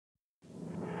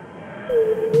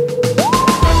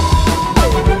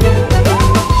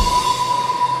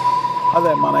Hi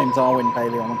there, my name's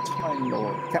Bailey. I'm a Time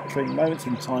Lord, capturing moments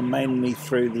in time mainly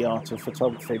through the art of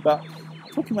photography. But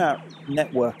talking about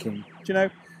networking, do you know,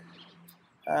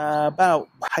 about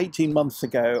 18 months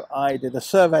ago, I did a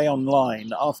survey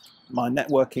online, asked my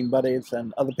networking buddies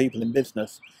and other people in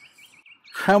business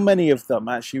how many of them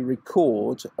actually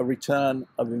record a return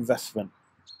of investment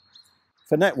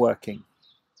for networking.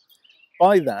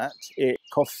 By that, it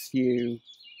costs you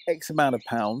X amount of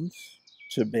pounds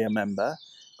to be a member.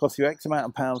 Costs you X amount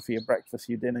of pounds for your breakfast,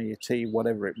 your dinner, your tea,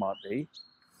 whatever it might be.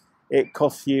 It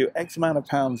costs you X amount of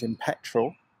pounds in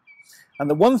petrol.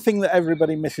 And the one thing that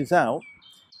everybody misses out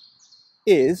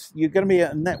is you're going to be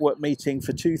at a network meeting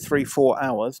for 2, 3, 4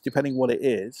 hours, depending what it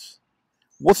is.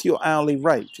 What's your hourly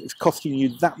rate? It's costing you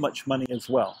that much money as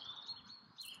well.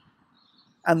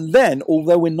 And then,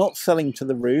 although we're not selling to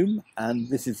the room, and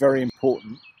this is very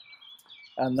important,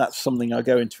 and that's something I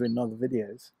go into in other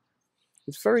videos,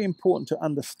 it's very important to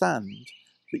understand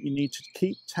that you need to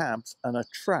keep tabs and a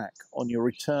track on your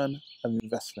return of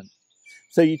investment.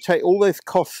 So you take all those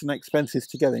costs and expenses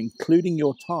together, including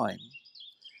your time,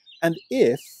 and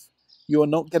if you're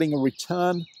not getting a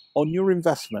return on your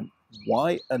investment,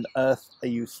 why on earth are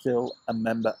you still a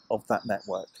member of that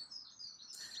network?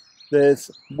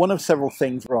 There's one of several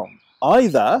things wrong.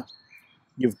 Either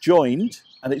you've joined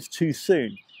and it's too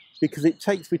soon, because it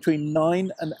takes between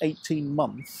 9 and 18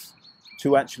 months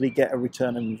to actually get a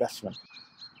return on investment.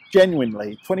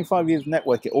 Genuinely, 25 years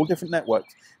networking, all different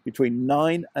networks, between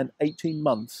 9 and 18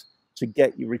 months to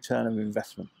get your return of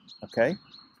investment, okay?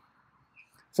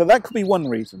 So that could be one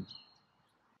reason.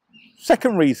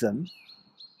 Second reason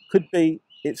could be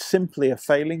it's simply a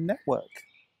failing network.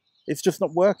 It's just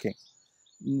not working.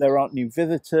 There aren't new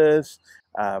visitors,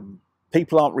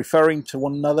 people aren't referring to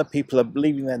one another, people are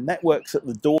leaving their networks at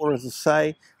the door, as I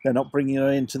say, they're not bringing them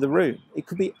into the room. It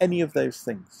could be any of those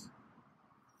things.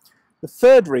 The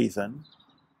third reason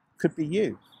could be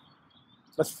you.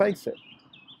 Let's face it.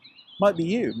 Might be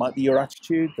you, might be your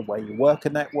attitude, the way you work a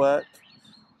network.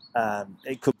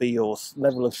 It could be your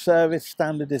level of service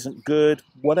standard isn't good,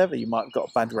 whatever. You might have got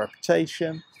a bad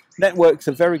reputation. Networks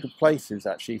are very good places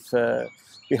actually for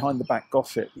behind the back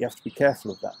gossip. You have to be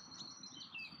careful of that.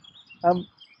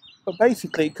 But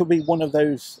basically it could be one of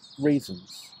those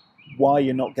reasons why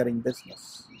you're not getting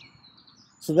business.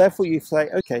 So therefore you say,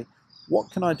 okay, what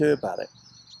can I do about it?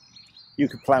 You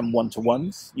can plan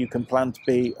one-to-ones, you can plan to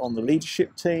be on the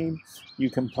leadership team, you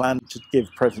can plan to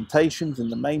give presentations in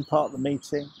the main part of the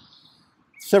meeting.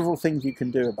 Several things you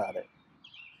can do about it.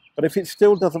 But if it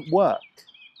still doesn't work,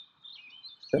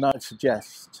 then I'd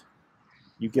suggest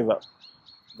you give up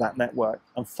that network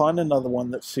and find another one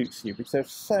that suits you, because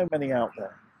there's so many out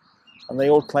there and they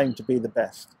all claim to be the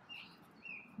best.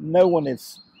 No one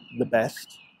is the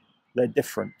best, they're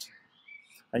different.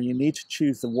 And you need to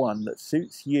choose the one that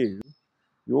suits you,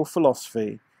 your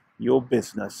philosophy, your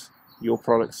business, your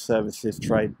products, services,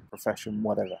 trade, profession,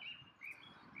 whatever.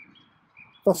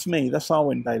 That's me, that's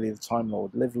Bailey, the Time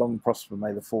Lord. Live long and prosper,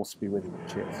 may the force be with you.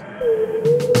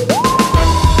 Cheers.